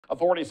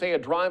Authorities say a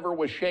driver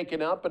was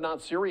shaken up but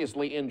not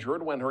seriously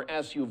injured when her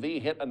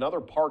SUV hit another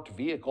parked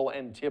vehicle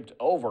and tipped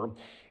over.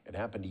 It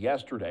happened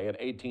yesterday at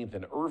 18th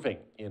and Irving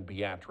in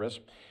Beatrice.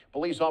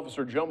 Police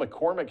officer Joe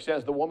McCormick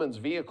says the woman's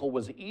vehicle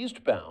was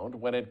eastbound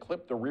when it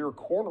clipped the rear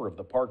corner of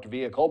the parked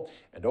vehicle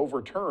and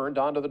overturned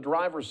onto the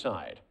driver's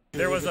side.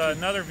 There was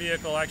another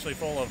vehicle actually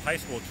full of high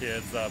school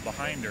kids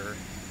behind her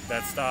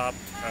that stopped,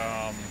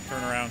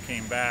 turned around,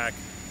 came back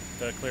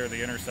to clear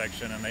the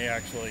intersection, and they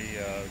actually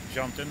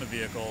jumped in the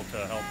vehicle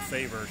to help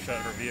save her, shut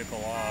her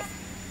vehicle off.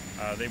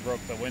 They broke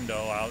the window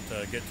out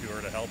to get to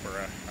her to help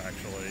her,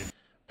 actually.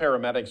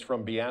 Paramedics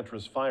from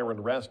Beatrice Fire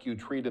and Rescue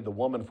treated the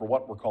woman for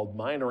what were called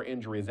minor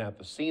injuries at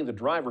the scene. The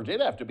driver did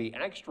have to be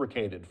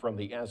extricated from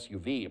the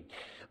SUV.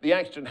 The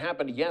accident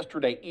happened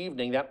yesterday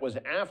evening. That was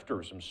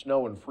after some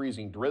snow and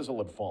freezing drizzle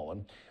had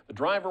fallen. The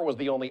driver was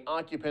the only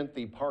occupant.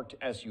 The parked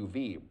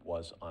SUV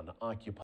was unoccupied.